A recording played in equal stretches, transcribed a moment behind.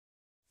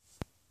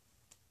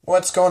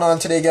What's going on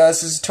today,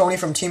 guys? This is Tony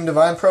from Team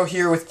Divine Pro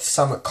here with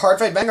some Card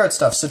Fight Vanguard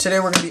stuff. So today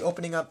we're going to be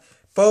opening up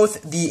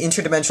both the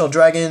Interdimensional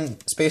Dragon,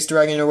 Space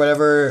Dragon or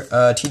whatever,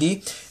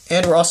 TD,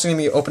 and we're also going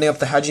to be opening up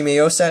the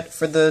Hajime-O set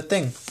for the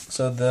thing.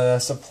 So the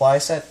supply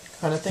set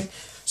kind of thing.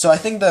 So I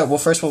think that, well,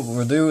 first what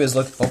we'll do is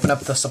open up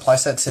the supply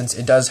set since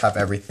it does have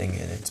everything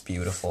and it's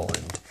beautiful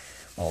and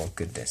all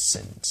goodness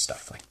and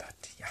stuff like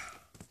that. Yeah.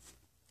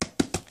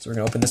 So we're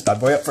going to open this bad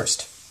boy up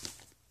first.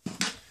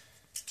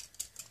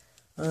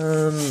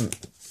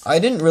 I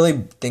didn't really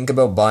think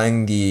about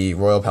buying the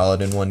Royal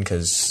Paladin one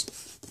because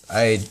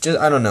I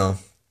don't know.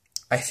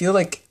 I feel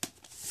like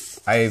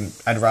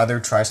I'd rather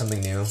try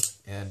something new,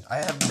 and I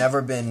have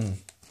never been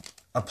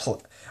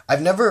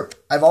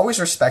I've always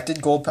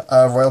respected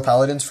Royal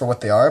Paladins for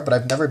what they are, but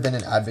I've never been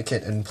an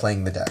advocate in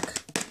playing the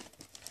deck.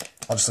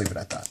 I'll just leave it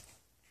at that.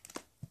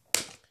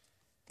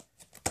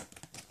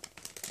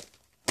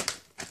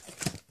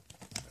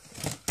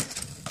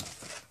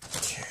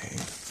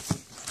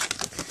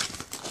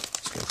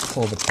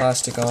 Pull the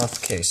plastic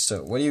off. Okay,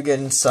 so what you get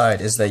inside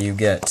is that you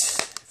get,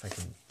 if I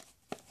can,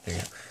 there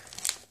you go.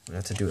 I'm gonna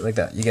have to do it like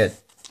that. You get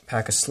a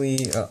pack of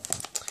sleeve. Oh,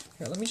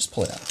 here, let me just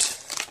pull it out.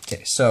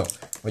 Okay, so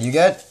what you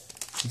get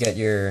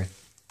your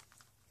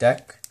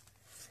deck,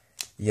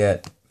 you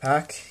get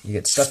pack, you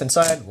get stuff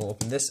inside. We'll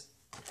open this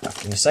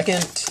in a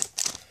second.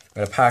 We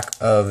got a pack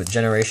of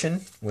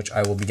Generation, which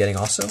I will be getting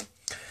also.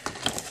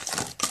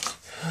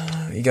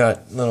 You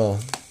got little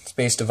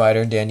space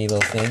divider, dandy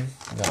little thing.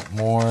 You got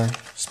more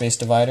space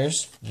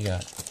dividers. You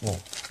got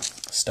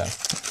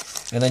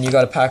stuff. And then you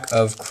got a pack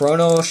of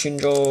Chrono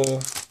Shinjo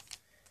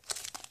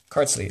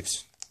card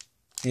sleeves.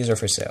 These are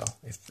for sale,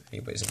 if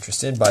anybody's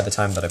interested, by the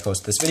time that I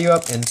post this video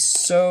up. And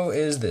so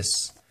is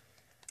this.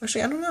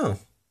 Actually, I don't know.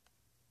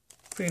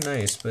 Pretty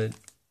nice, but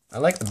I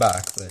like the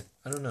back, but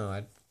I don't know.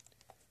 I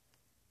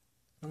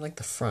don't like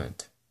the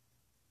front.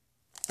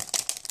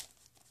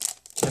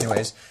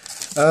 Anyways,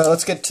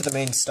 let's get to the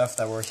main stuff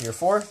that we're here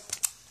for.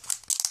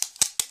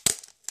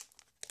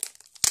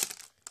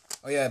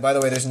 Oh yeah, by the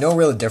way, there's no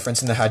real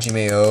difference in the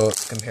Hajime-O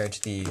compared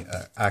to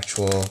the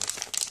actual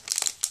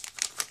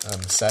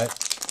set.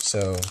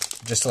 So,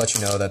 just to let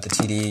you know that the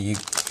TD,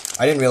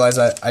 I didn't realize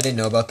that, I didn't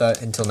know about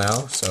that until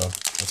now, so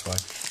that's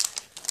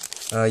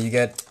why. You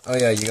get, oh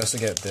yeah, you also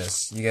get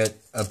this. You get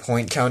a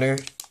point counter.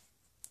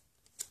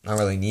 Not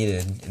really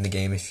needed in the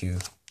game if you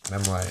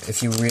memorize,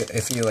 if you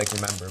like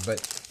remember, but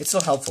it's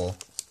still helpful.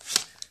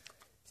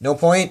 No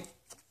point.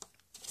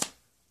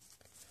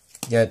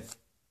 Get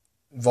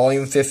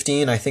Volume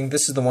 15, I think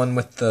this is the one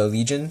with the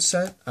Legion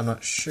set. I'm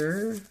not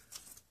sure.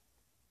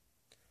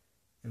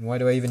 And why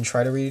do I even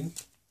try to read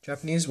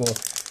Japanese?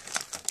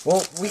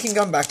 Well, we can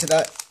come back to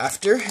that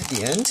after, at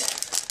the end.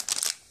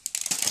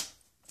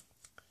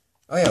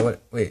 Oh yeah,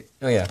 wait.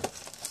 Oh yeah.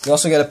 You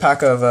also get a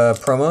pack of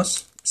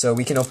promos, so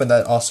we can open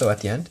that also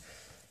at the end.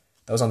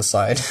 That was on the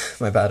side.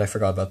 My bad, I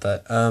forgot about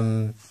that. Let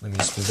me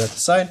just move that to the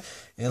side,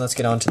 and let's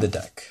get on to the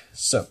deck.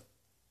 So,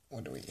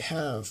 what do we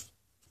have?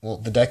 Well,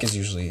 the deck is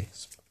usually...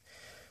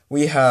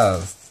 We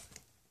have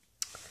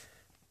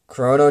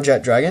Chrono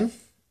Jet Dragon,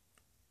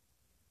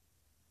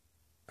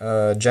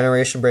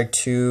 Generation Break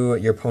 2,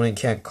 your opponent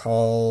can't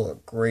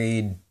call,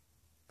 grade,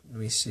 let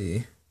me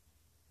see,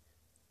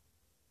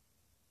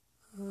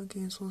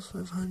 gains plus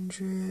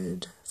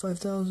 500,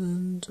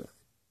 5,000,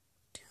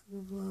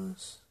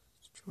 plus,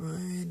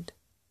 destroyed.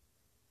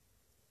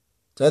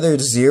 It's either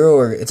 0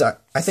 or,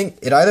 I think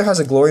it either has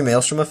a Glory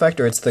Maelstrom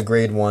effect or it's the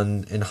grade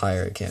 1 and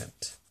higher, it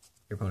can't.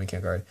 Your opponent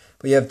can't guard.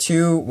 But you have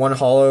 2, 1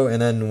 hollow,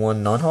 and then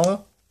 1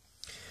 non-hollow.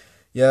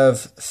 You have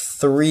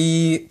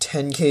 3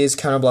 10Ks,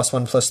 counterblast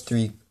 1 plus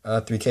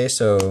 3K,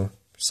 so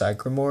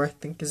Sagramore, I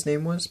think his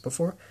name was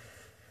before.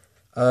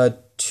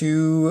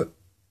 2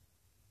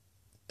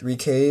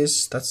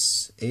 3Ks,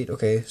 that's 8,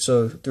 okay.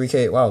 So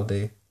 3K, wow,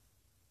 they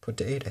put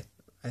to 8.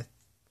 I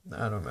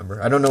don't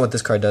remember. I don't know what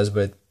this card does,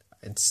 but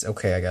it's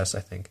okay, I guess,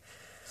 I think.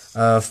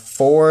 4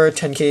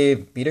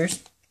 10K beaters.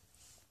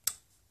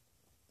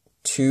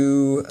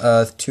 Two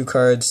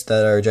cards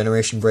that are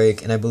Generation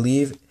Break, and I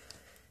believe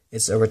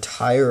it's a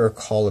retire or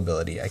call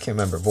ability. I can't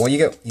remember. But you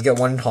get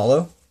 1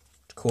 hollow.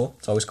 Cool.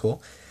 It's always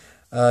cool.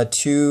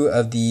 2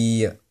 of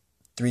the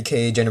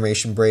 3K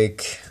Generation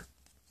Break.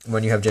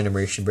 When you have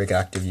Generation Break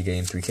active, you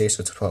gain 3K,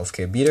 so it's a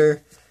 12K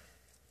beater.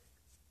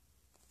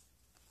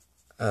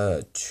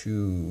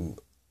 2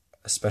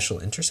 special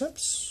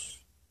intercepts.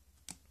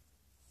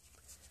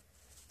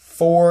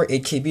 4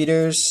 8K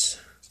beaters.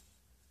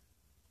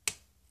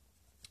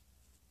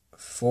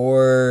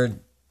 4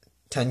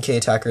 10K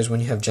attackers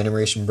when you have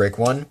Generation Break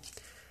 1.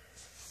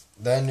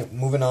 Then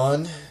moving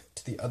on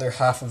to the other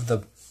half of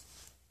the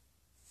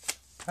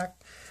pack.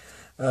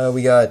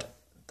 We got,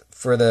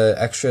 for the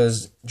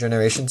extras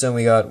Generation Zone,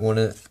 we got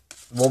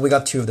we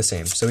got 2 of the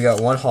same. So we got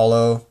 1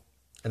 hollow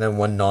and then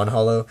 1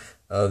 non-hollow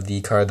of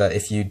the card that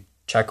if you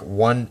check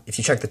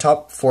the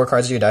top 4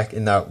 cards of your deck,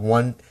 in that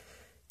one,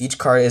 each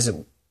card is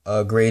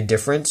a grade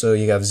different. So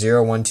you have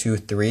 0, 1, 2,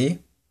 3.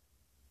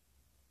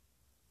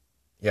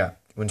 Yeah.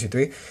 1, 2,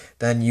 3.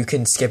 Then you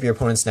can skip your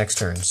opponent's next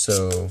turn.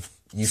 So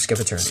you skip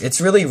a turn. It's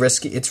really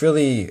risky. It's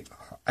really,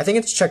 I think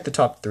it's check the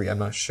top 3. I'm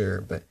not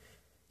sure, but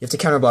you have to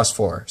counterblast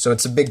 4, so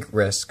it's a big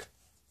risk.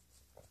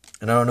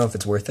 And I don't know if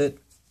it's worth it.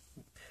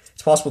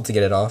 It's possible to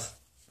get it off.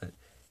 But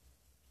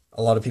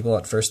a lot of people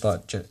at first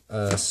thought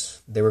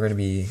they were going to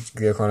be,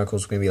 Chronicle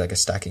was going to be like a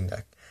stacking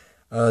deck.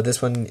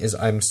 This one is,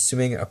 I'm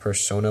assuming, a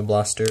Persona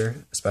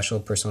Blaster, a special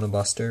Persona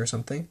Blaster or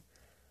something.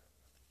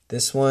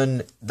 This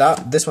one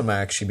might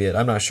actually be it.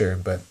 I'm not sure,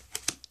 but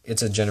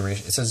it's a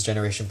generation. It says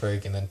generation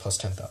break and then plus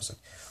 10,000.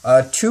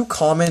 2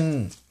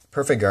 common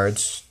perfect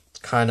guards,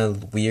 kind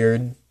of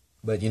weird,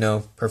 but you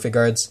know, perfect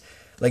guards.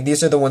 Like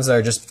these are the ones that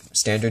are just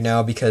standard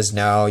now because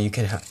now you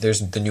can. There's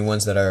the new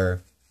ones that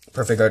are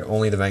perfect guard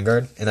only the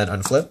Vanguard and then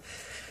unflip.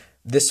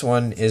 This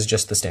one is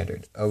just the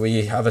standard.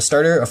 We have a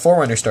starter, a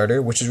Forerunner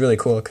starter, which is really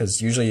cool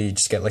because usually you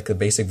just get like the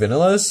basic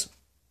vanillas.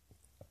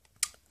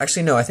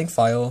 Actually, no, I think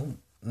File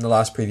in the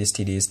last previous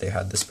TDs they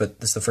had this, but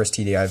this is the first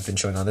TD I've been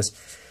showing on this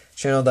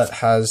channel that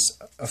has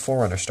a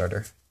Forerunner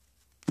starter.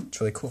 It's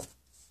really cool.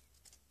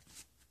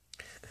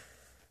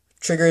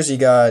 Triggers, you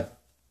got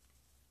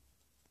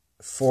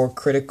 4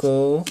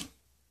 critical,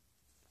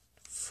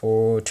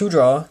 2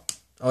 draw.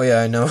 Oh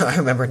yeah, I know. I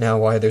remember now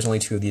why there's only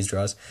 2 of these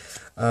draws.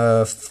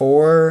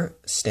 4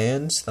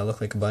 stands that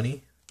look like a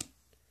bunny.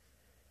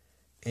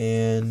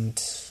 And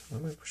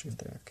what am I pushing it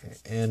there? Okay.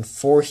 And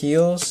 4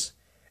 heals.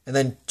 And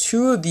then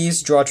 2 of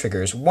these draw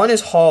triggers. One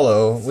is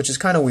hollow, which is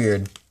kind of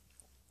weird.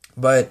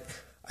 But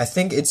I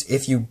think it's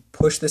if you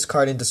push this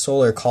card into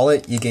soul or call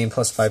it, you gain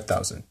plus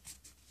 5,000.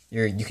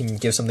 You can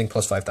give something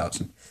plus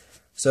 5,000.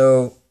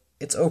 So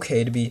it's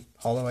okay to be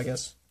hollow, I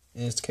guess,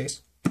 in this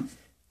case.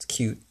 It's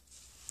cute.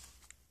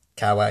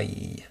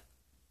 Kawaii.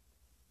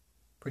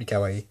 Pretty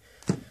kawaii.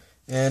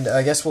 And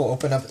I guess we'll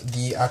open up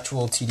the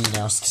actual TD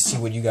now to see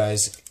what you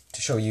guys,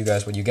 to show you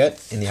guys what you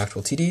get in the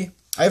actual TD.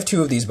 I have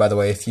 2 of these, by the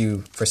way,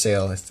 for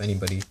sale, if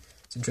anybody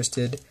is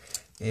interested.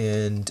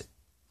 And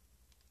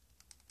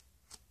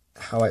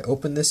how I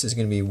open this is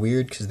going to be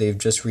weird because they've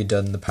just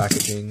redone the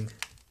packaging.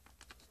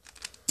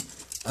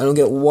 I don't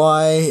get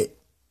why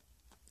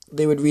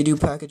they would redo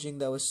packaging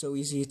that was so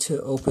easy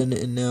to open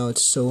and now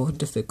it's so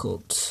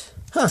difficult.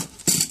 Huh.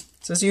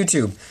 It says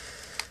YouTube.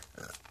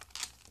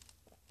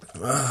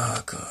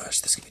 Oh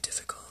gosh, this is going to be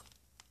difficult.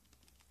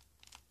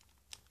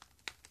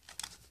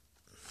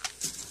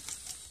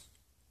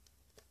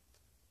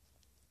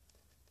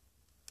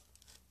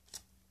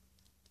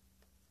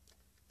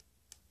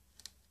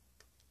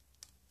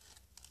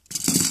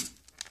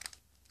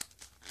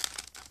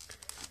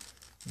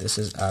 This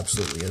is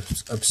absolutely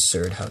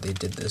absurd how they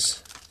did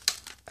this.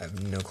 I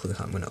have no clue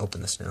how I'm going to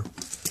open this now.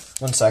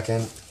 1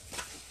 second.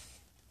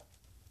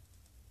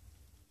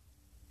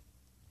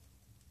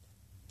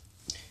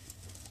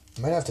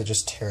 I might have to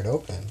just tear it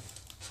open.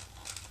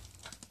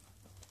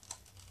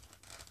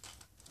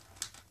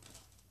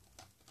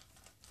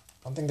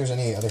 I don't think there's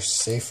any other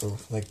safe or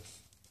like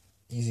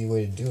easy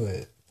way to do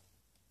it.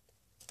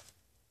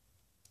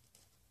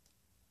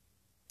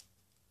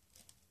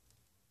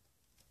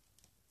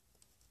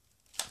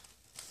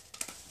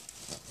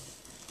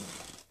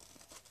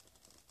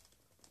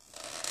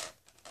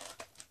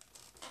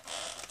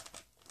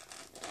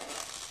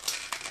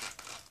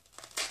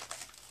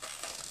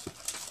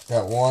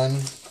 Got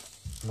one.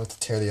 I'm about to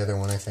tear the other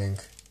one, I think.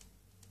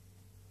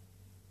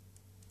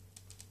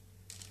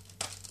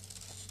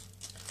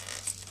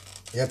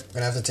 Yep,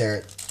 gonna have to tear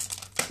it.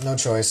 No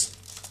choice.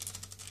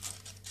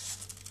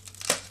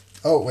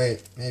 Oh,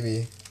 wait,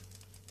 maybe.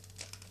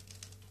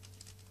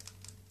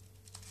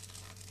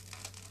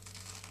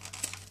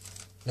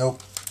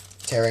 Nope.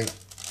 Tearing.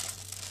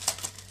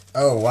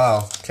 Oh,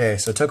 wow. Okay,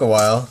 so it took a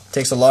while. It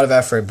takes a lot of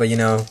effort, but you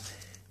know,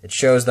 it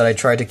shows that I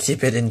tried to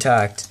keep it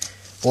intact.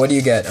 What do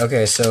you get?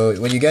 Okay, so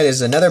what you get is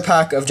another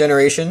pack of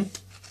Generation.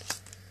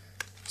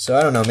 So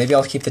I don't know, maybe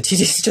I'll keep the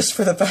TDs just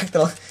for the fact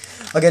that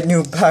I'll get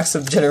new packs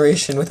of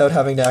Generation without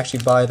having to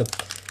actually buy the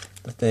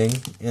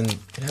thing. And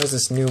it has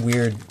this new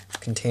weird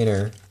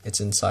container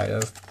it's inside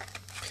of.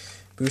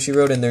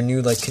 Bushiroad and their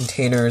new like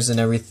containers and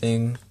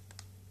everything.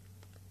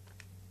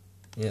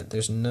 Yeah,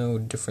 there's no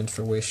difference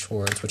for Way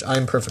Schwartz, which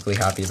I'm perfectly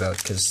happy about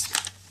because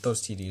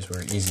those TDs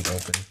were easy to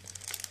open.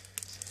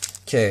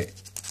 Okay.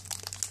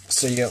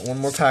 So you get one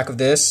more pack of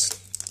this.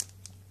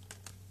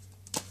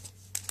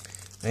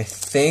 I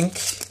think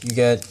you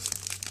get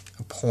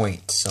a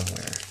point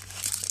somewhere.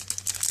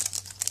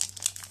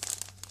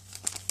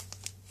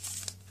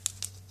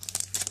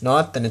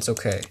 Not, then it's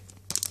okay.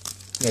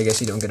 Yeah, I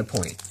guess you don't get a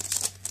point.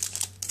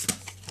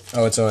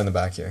 Oh, it's all in the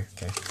back here.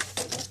 Okay.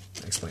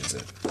 That explains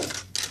it.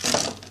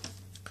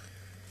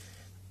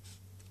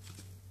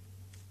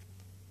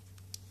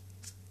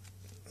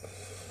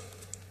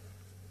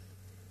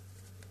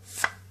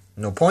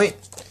 No point.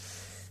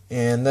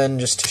 And then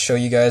just to show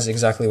you guys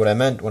exactly what I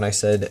meant when I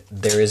said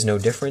there is no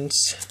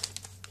difference,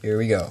 here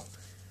we go.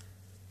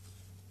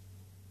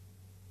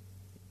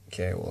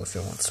 Okay, well, if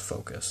it wants to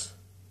focus.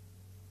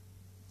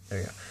 There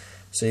you go.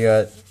 So you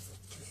got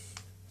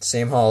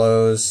same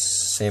hollows,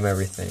 same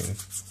everything.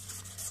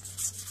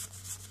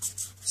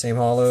 Same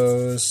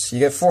hollows. You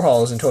get 4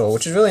 hollows in total,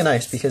 which is really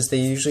nice because they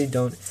usually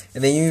don't.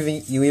 And then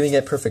you even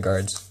get perfect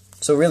guards.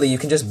 So really, you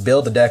can just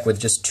build a deck with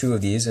just 2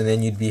 of these, and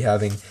then you'd be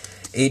having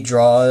 8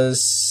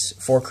 draws,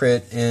 4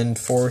 crit, and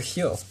 4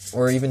 heal,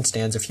 or even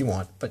stands if you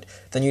want. But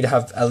then you'd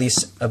have at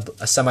least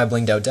a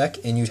semi-blinged out deck,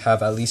 and you'd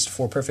have at least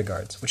 4 perfect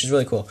guards, which is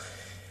really cool.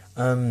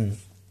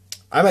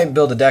 I might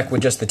build a deck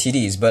with just the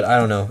TDs, but I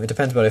don't know. It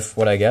depends about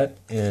what I get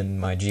and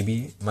my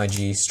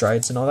G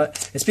strides and all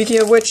that. And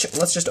speaking of which,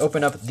 let's just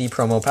open up the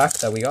promo pack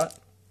that we got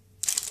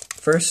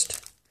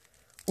first.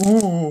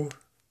 Ooh,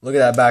 look at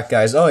that back,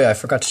 guys. Oh yeah, I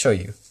forgot to show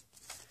you.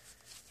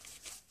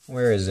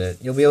 Where is it?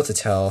 You'll be able to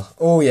tell.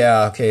 Oh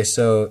yeah, okay,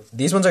 so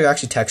these ones are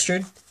actually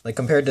textured. Like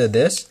compared to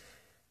this,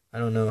 I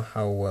don't know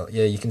how well.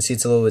 Yeah, you can see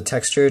it's a little bit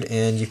textured,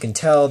 and you can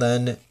tell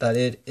then that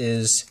it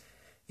is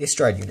a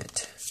stride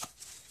unit,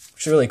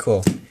 which is really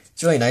cool.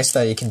 It's really nice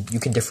that you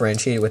can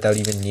differentiate it without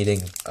even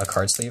needing a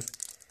card sleeve.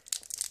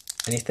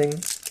 Anything.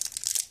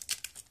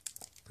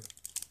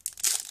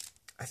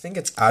 I think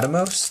it's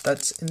Awesomeness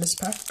that's in this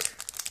pack.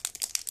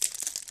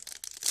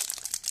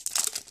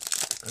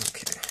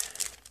 Okay.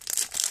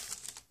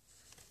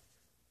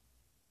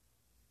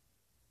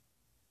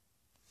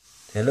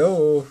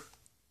 Hello.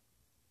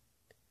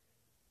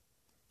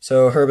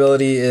 So her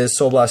ability is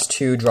Soul Blast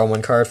 2, draw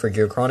 1 card for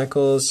Gear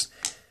Chronicles.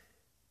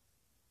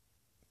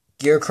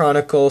 Gear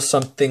Chronicle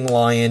something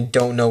lion,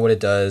 don't know what it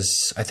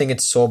does. I think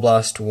it's Soul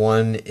Blast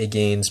 1, it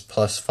gains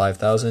plus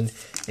 5,000.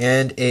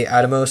 And a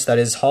Awesomeness that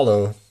is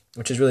hollow,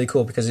 which is really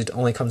cool because it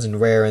only comes in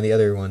rare and the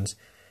other ones.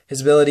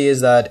 His ability is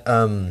that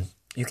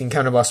you can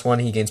counterblast 1,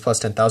 he gains plus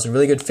 10,000.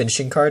 Really good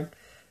finishing card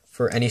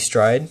for any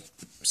stride.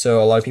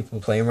 So a lot of people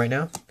play him right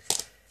now.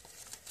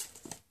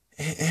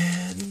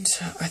 And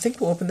I think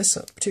we'll open this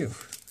up too.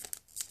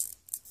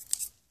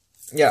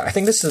 Yeah, I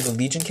think this is the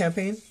Legion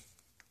campaign.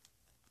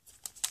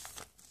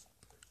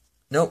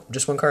 Nope,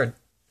 just 1 card.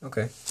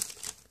 Okay.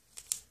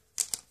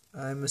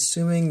 I'm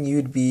assuming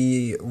you'd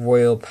be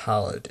Royal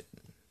Paladin.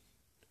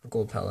 Or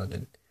Gold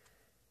Paladin.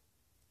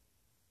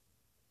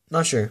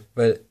 Not sure,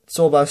 but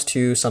Soul Blast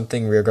 2,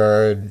 something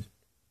Rearguard,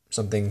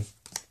 something.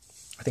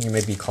 I think it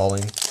may be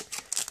calling.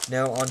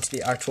 Now on to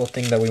the actual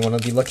thing that we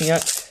want to be looking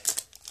at.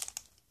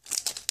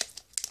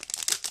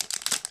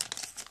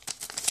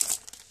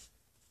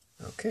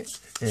 Okay,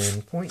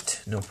 and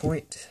point, no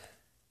point.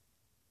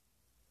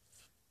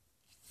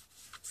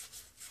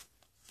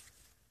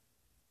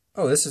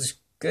 Oh, this is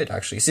good,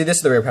 actually. See, this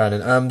is the rare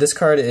pattern. This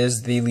card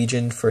is the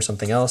Legion for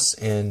something else,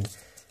 and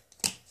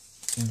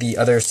the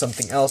other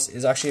something else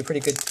is actually a pretty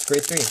good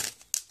grade 3.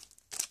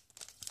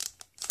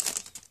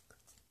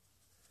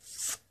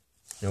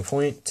 No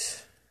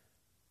point.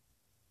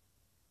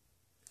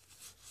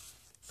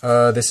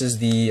 This is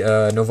the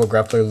Novo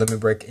Grappler Limit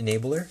Break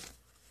Enabler.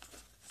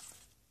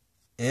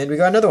 And we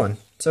got another one.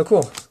 So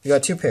cool. We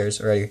got 2 pairs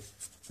already.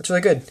 That's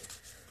really good.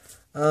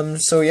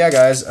 So yeah,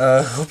 guys,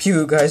 hope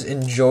you guys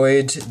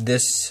enjoyed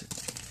this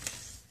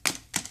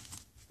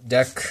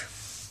deck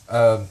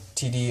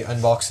TD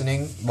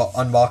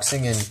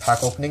unboxing and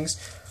pack openings.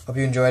 Hope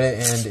you enjoyed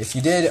it, and if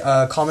you did,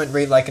 comment,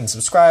 rate, like, and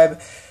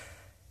subscribe.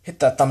 Hit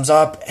that thumbs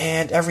up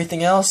and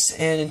everything else.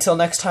 And until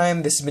next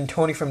time, this has been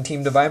Tony from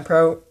Team Divine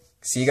Pro.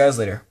 See you guys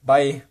later.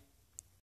 Bye.